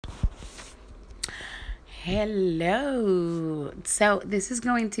Hello. So, this is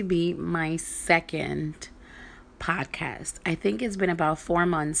going to be my second podcast. I think it's been about 4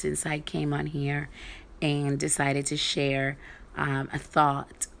 months since I came on here and decided to share a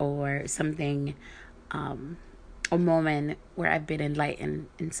thought or something, a moment where I've been enlightened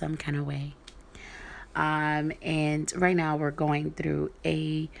in some kind of way. And right now, we're going through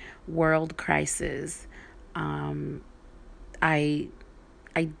a world crisis. Um, I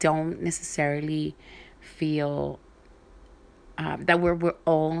I don't necessarily feel that we're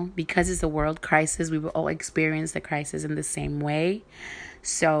all, because it's a world crisis, we will all experience the crisis in the same way.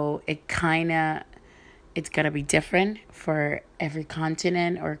 So it's gonna be different for every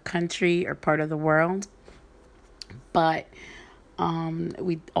continent or country or part of the world. But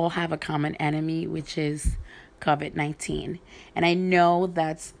we all have a common enemy, which is COVID-19. And I know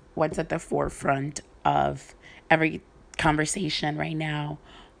that's what's at the forefront of every conversation right now.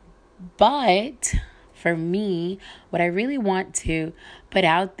 But for me, what I really want to put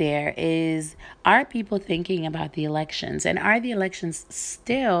out there is, are people thinking about the elections, and are the elections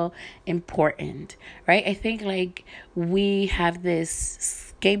still important, right? I think like we have this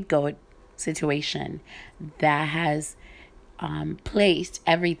scapegoat situation that has placed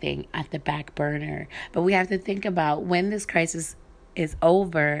everything at the back burner. But we have to think about, when this crisis is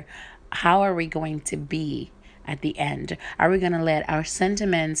over, how are we going to be at the end? Are we going to let our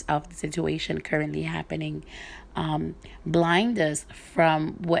sentiments of the situation currently happening blind us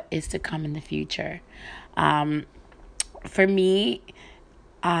from what is to come in the future? For me,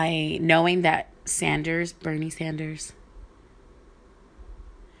 I knowing that Bernie Sanders,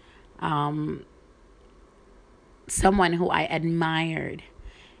 someone who I admired,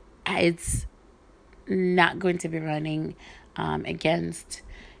 it's not going to be running against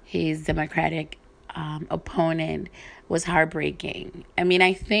his Democratic opponent, was heartbreaking. I mean,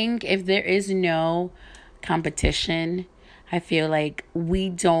 I think if there is no competition, I feel like we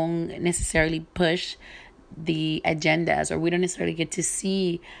don't necessarily push the agendas, or we don't necessarily get to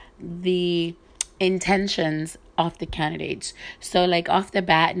see the intentions of the candidates. So, like, off the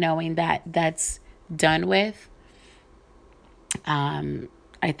bat, knowing that that's done with, I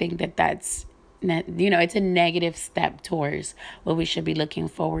think that it's a negative step towards what we should be looking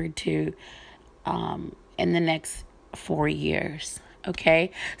forward to in the next 4 years.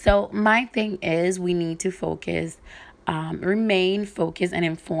 Okay, so my thing is, we need to remain focused and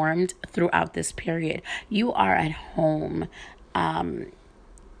informed throughout this period. You are at home,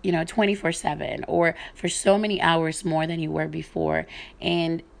 24/7, or for so many hours more than you were before.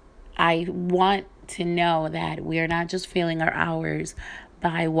 And I want to know that we are not just filling our hours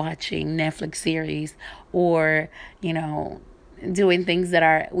by watching Netflix series, or, doing things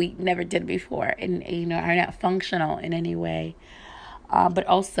that we never did before, and, are not functional in any way. But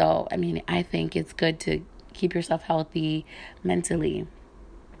also, I mean, I think it's good to keep yourself healthy mentally.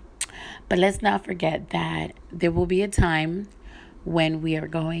 But let's not forget that there will be a time when we are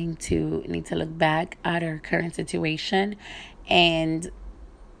going to need to look back at our current situation and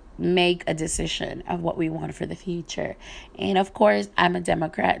make a decision of what we want for the future. And of course, I'm a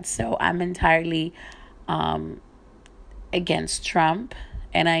Democrat, so I'm entirely against Trump.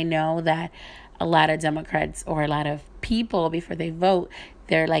 And I know that a lot of Democrats, or a lot of people, before they vote,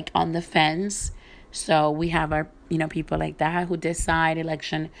 they're like on the fence. So we have our, people like that who decide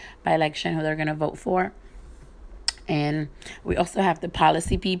election by election who they're going to vote for. And we also have the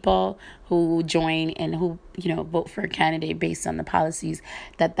policy people who join and who, vote for a candidate based on the policies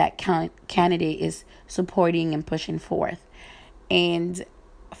that candidate is supporting and pushing forth. And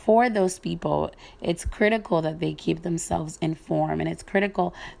for those people, it's critical that they keep themselves informed, and it's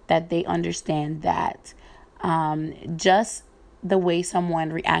critical that they understand that just the way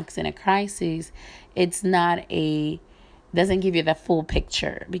someone reacts in a crisis, it's not doesn't give you the full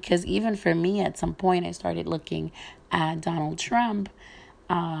picture. Because even for me, at some point, I started looking at Donald Trump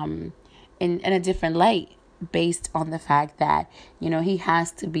in a different light, based on the fact that, he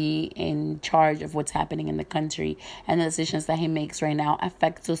has to be in charge of what's happening in the country, and the decisions that he makes right now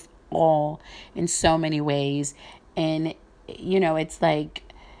affects us all in so many ways. And, it's like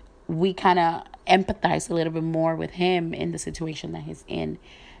we kind of empathize a little bit more with him in the situation that he's in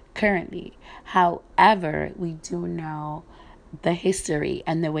currently. However, we do know the history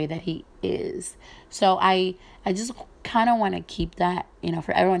and the way that he is. So I just kind of want to keep that,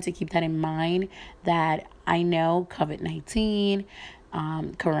 for everyone to keep that in mind, that I know COVID-19,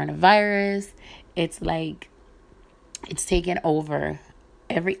 coronavirus, it's like it's taken over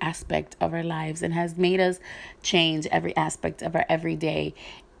every aspect of our lives and has made us change every aspect of our everyday.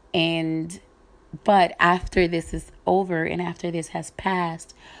 But after this is over, and after this has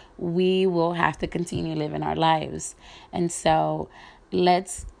passed, we will have to continue living our lives. And so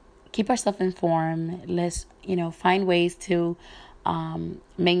let's keep ourselves informed. Let's, find ways to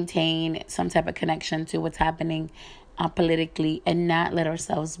maintain some type of connection to what's happening politically, and not let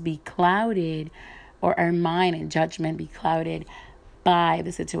ourselves be clouded, or our mind and judgment be clouded by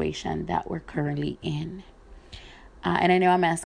the situation that we're currently in. And I know I'm asking